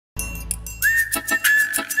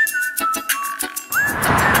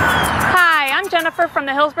Jennifer from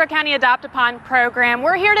the Hillsborough County Adopt-A-Pond program.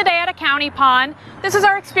 We're here today at a county pond. This is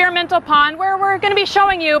our experimental pond where we're going to be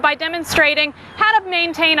showing you by demonstrating how to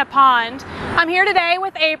maintain a pond. I'm here today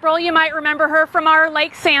with April. You might remember her from our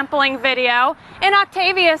lake sampling video. And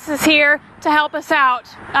Octavius is here to help us out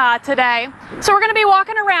today. So we're going to be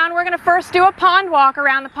walking around. We're going to first do a pond walk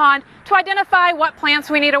around the pond to identify what plants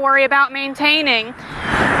we need to worry about maintaining.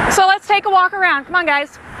 So let's take a walk around. Come on,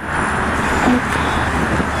 guys.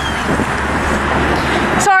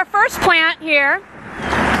 So our first plant here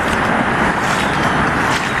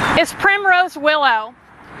is Primrose Willow.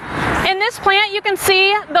 In this plant you can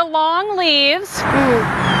see the long leaves.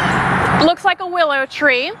 Looks like a willow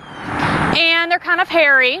tree, and they're kind of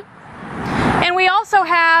hairy. And we also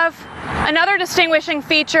have another distinguishing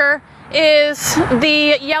feature is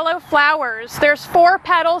the yellow flowers. There's 4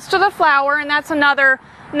 petals to the flower, and that's another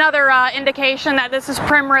indication that this is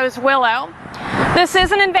Primrose Willow. This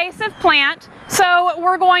is an invasive plant, so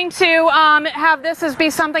we're going to have this as be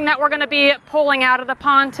something that we're going to be pulling out of the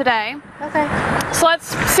pond today. Okay. So let's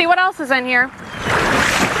see what else is in here.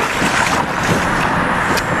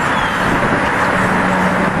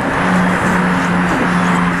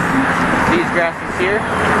 These grasses here,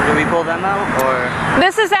 do we pull them out, or?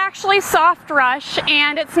 This is actually soft rush,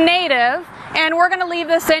 and it's native, and we're going to leave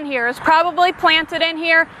this in here. It's probably planted in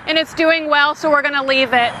here, and it's doing well, so we're going to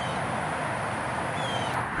leave it.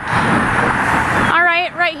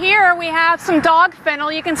 Right here we have some dog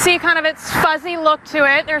fennel. You can see kind of its fuzzy look to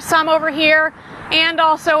it. There's some over here and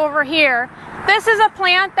also over here. This is a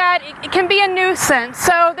plant that it can be a nuisance,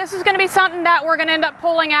 so this is going to be something that we're going to end up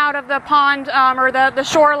pulling out of the pond or the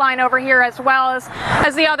shoreline over here, as well as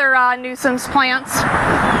the other nuisance plants.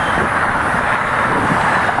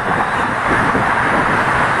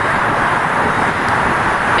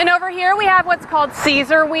 And over here we have what's called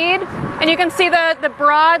Caesar weed, and you can see the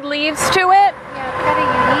broad leaves to it. Yeah, it's got a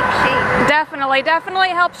unique shape. Definitely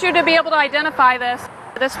helps you to be able to identify this.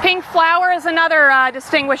 This pink flower is another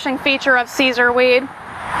distinguishing feature of Caesar weed.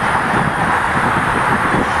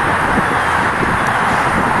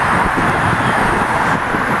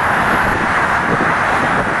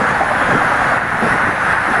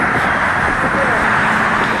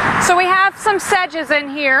 So we have some sedges in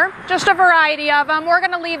here, just a variety of them. We're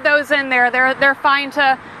going to leave those in there. They're fine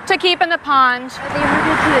to keep in the pond. Are they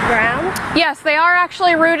rooted to the ground? Yes, they are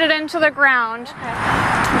actually rooted into the ground.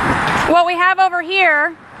 Okay. What we have over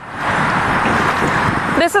here,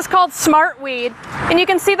 this is called Smartweed, and you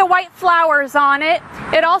can see the white flowers on it.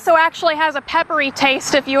 It also actually has a peppery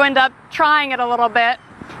taste if you end up trying it a little bit.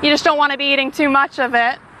 You just don't want to be eating too much of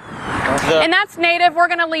it. And that's native. We're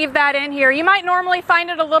going to leave that in here. You might normally find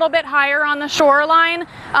it a little bit higher on the shoreline,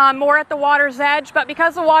 more at the water's edge, but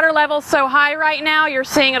because the water level's so high right now, you're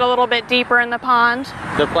seeing it a little bit deeper in the pond.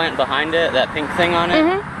 The plant behind it, that pink thing on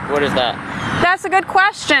it, what is that? That's a good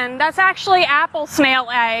question. That's actually apple snail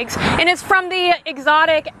eggs, and it's from the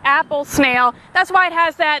exotic apple snail. That's why it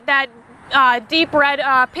has that deep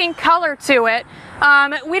red pink color to it.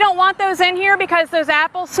 We don't want those in here because those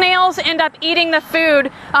apple snails end up eating the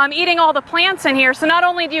food, eating all the plants in here. So not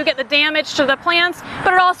only do you get the damage to the plants,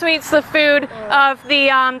 but it also eats the food of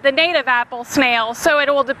the native apple snail. So it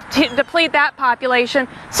will deplete that population.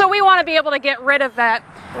 So we want to be able to get rid of that.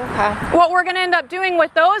 Okay. What we're going to end up doing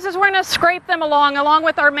with those is we're going to scrape them along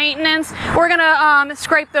with our maintenance. We're going to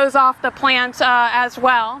scrape those off the plant as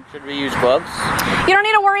well. Should we use gloves? You don't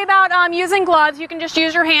need to worry about using gloves. You can just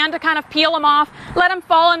use your hand to kind of peel them off, let them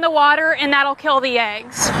fall in the water, and that'll kill the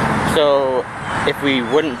eggs. So if we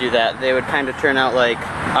wouldn't do that, they would kind of turn out like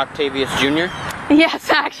Octavius Jr.? Yes,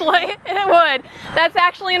 actually, it would. That's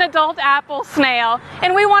actually an adult apple snail.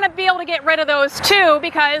 And we want to be able to get rid of those too,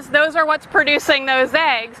 because those are what's producing those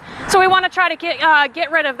eggs. So we want to try to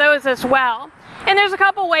get rid of those as well. And there's a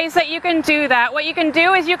couple ways that you can do that. What you can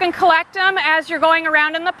do is you can collect them as you're going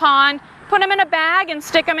around in the pond, put them in a bag and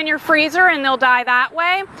stick them in your freezer, and they'll die that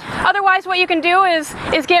way. Otherwise, what you can do is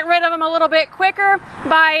get rid of them a little bit quicker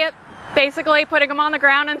by basically putting them on the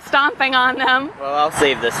ground and stomping on them. Well, I'll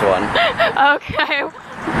save this one. Okay,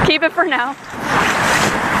 keep it for now.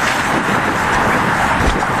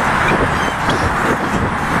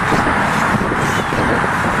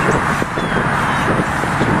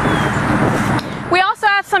 We also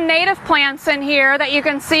have some native plants in here that you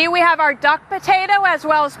can see. We have our duck potato as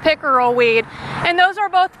well as pickerel weed. And those are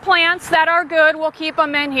both plants that are good. We'll keep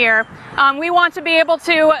them in here. We want to be able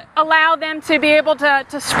to allow them to be able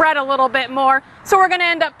to spread a little bit more. So we're going to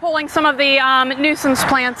end up pulling some of the nuisance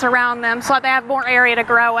plants around them so that they have more area to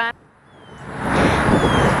grow in.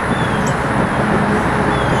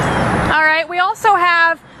 All right, we also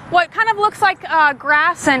have what kind of looks like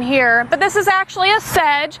grass in here, but this is actually a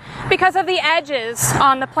sedge because of the edges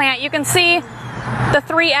on the plant. You can see the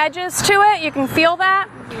 3 edges to it. You can feel that.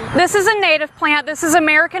 This is a native plant. This is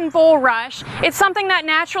American bulrush. It's something that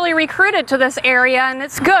naturally recruited to this area, and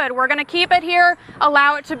it's good. We're going to keep it here,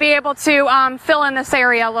 allow it to be able to fill in this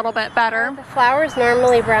area a little bit better. Are the flowers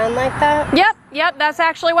normally brown like that? Yep, that's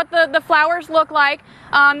actually what the flowers look like.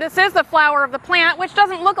 This is the flower of the plant, which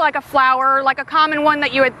doesn't look like a flower, like a common one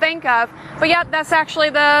that you would think of. But yep, that's actually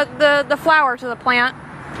the flower to the plant.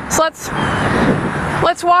 So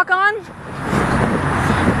let's walk on.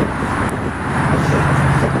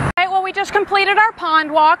 Well, we just completed our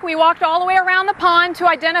pond walk. We walked all the way around the pond to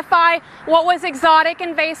identify what was exotic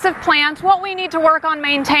invasive plants, what we need to work on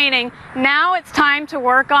maintaining. Now it's time to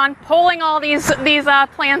work on pulling all these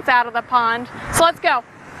plants out of the pond. So let's go.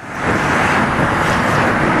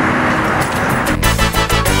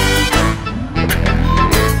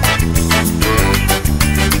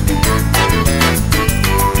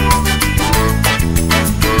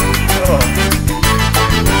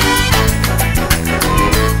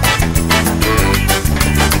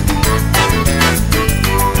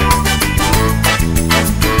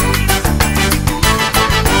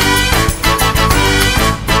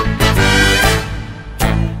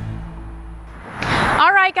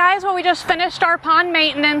 Guys, well, we just finished our pond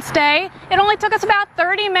maintenance day. It only took us about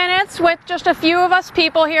 30 minutes with just a few of us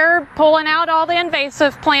people here pulling out all the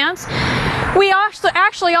invasive plants. We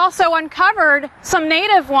actually also uncovered some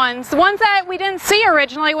native ones, the ones that we didn't see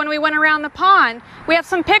originally when we went around the pond. We have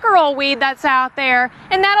some pickerel weed that's out there,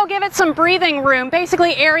 and that'll give it some breathing room,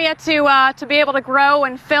 basically area to be able to grow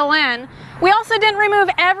and fill in. We also didn't remove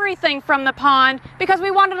everything from the pond because we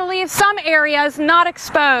wanted to leave some areas not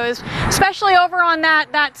exposed, especially over on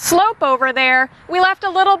that slope over there. We left a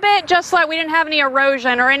little bit just so that we didn't have any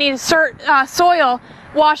erosion or any soil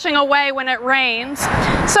washing away when it rains.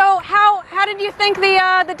 So how did you think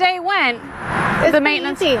the day went? The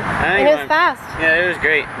maintenance. Easy. And it was fast. Yeah, it was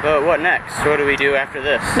great. But what next? What do we do after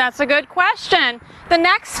this? That's a good question. The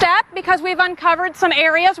next step, because we've uncovered some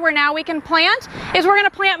areas where now we can plant, is we're going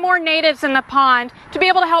to plant more natives in the pond to be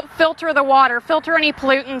able to help filter the water, filter any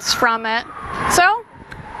pollutants from it. So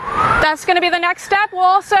that's going to be the next step. We'll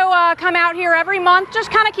also come out here every month, just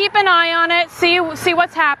kind of keep an eye on it, see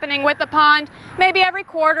what's happening with the pond. Maybe every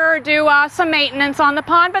quarter do some maintenance on the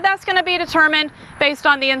pond, but that's going to be determined based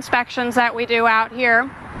on the inspections that we do out here.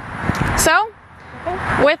 So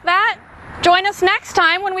with that, join us next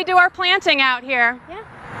time when we do our planting out here.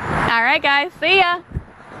 Yeah. All right, guys. See ya.